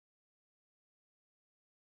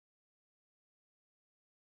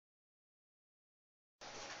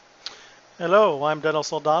Hello, I'm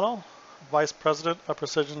Dennis O'Donnell, Vice President of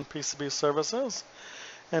Precision PCB Services,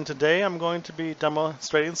 and today I'm going to be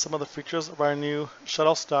demonstrating some of the features of our new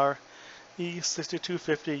Shuttle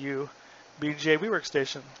E6250U BGA Rework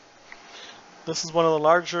station. This is one of the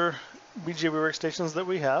larger BGA Rework stations that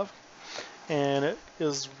we have, and it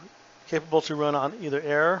is capable to run on either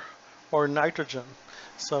air or nitrogen.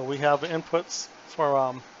 So we have inputs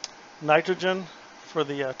for nitrogen for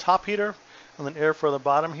the top heater and then air for the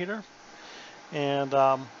bottom heater. And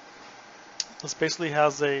this basically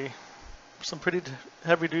has some pretty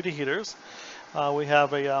heavy-duty heaters. We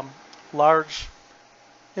have a large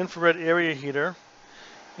infrared area heater,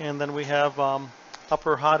 and then we have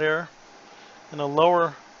upper hot air and a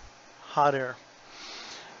lower hot air.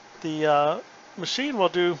 The machine will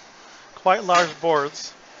do quite large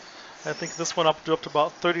boards. I think this one up to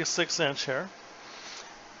about 36-inch here.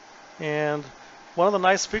 And one of the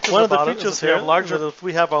nice features about it is if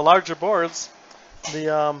we have larger boards,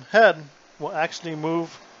 the head will actually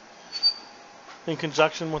move in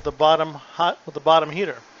conjunction with the bottom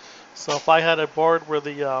heater. So if I had a board where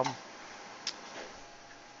the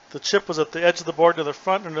chip was at the edge of the board to the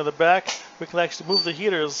front and to the back, we can actually move the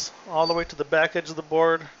heaters all the way to the back edge of the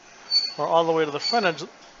board or all the way to the front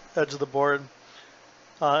edge of the board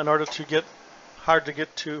in order to get hard to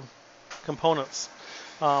get to components.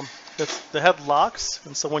 The head locks,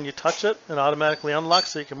 and so when you touch it, it automatically unlocks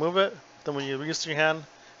so you can move it. Then when you use your hand,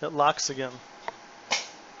 it locks again.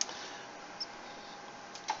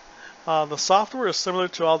 The software is similar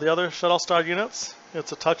to all the other Shuttle units.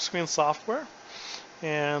 It's a touchscreen software,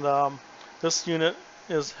 and this unit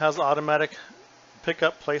has automatic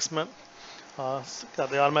pickup placement.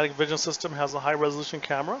 The automatic vision system has a high-resolution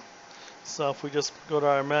camera. So if we just go to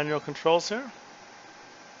our manual controls here,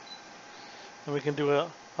 and we can do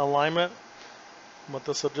an alignment. But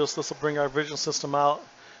this will bring our vision system out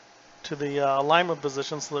to the alignment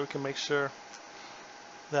position so that we can make sure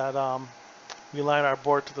that we line our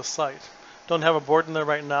board to the site. Don't have a board in there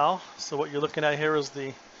right now, so what you're looking at here is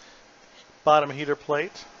the bottom heater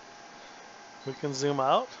plate. We can zoom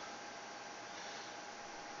out,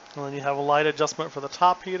 and then you have a light adjustment for the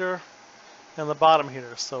top heater and the bottom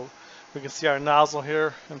heater. So we can see our nozzle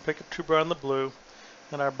here and pickup tube are in the blue,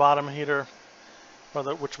 and our bottom heater,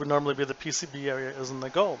 which would normally be the PCB area, is in the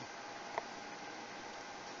gold.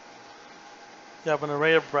 You have an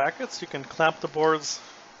array of brackets. You can clamp the boards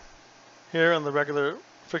here in the regular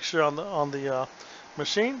fixture on the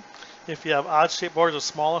machine. If you have odd-shaped boards or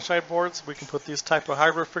smaller-shaped boards, we can put these type of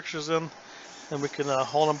hardware fixtures in, and we can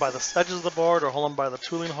hold them by the edges of the board or hold them by the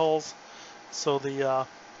tooling holes. So the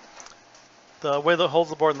way that holds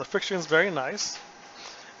the board in the fixture is very nice.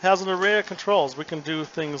 It has an array of controls. We can do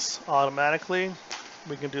things automatically.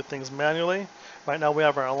 We can do things manually. Right now we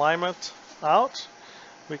have our alignment out.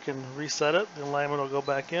 We can reset it. The alignment will go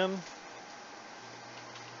back in.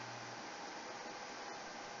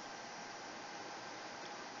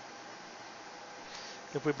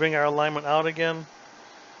 If we bring our alignment out again,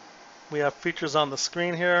 we have features on the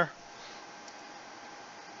screen here.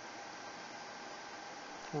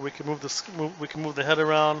 We can move the head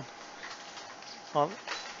around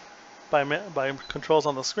by controls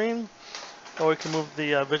on the screen, or we can move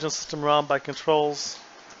the vision system around by controls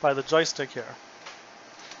by the joystick here.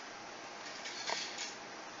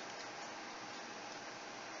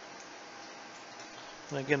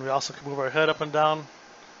 And again, we also can move our head up and down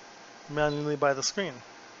manually by the screen.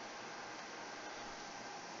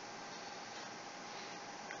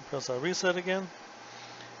 Press our reset again.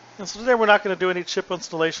 And so today we're not going to do any chip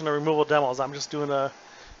installation or removal demos. I'm just doing a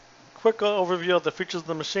quick overview of the features of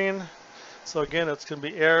the machine. So again, it's going to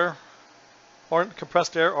be air, or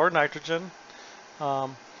compressed air, or nitrogen.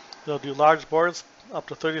 It'll do large boards up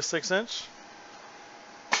to 36-inch.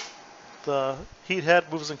 The heat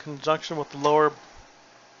head moves in conjunction with the lower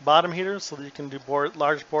bottom heater, so that you can do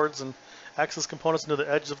large boards and access components into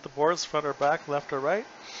the edge of the boards, front or back, left or right.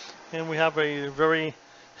 And we have a very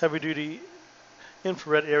heavy-duty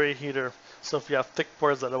infrared area heater, so if you have thick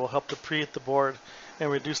boards, that it will help to preheat the board and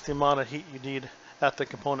reduce the amount of heat you need at the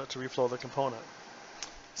component to reflow the component.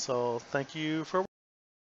 So thank you for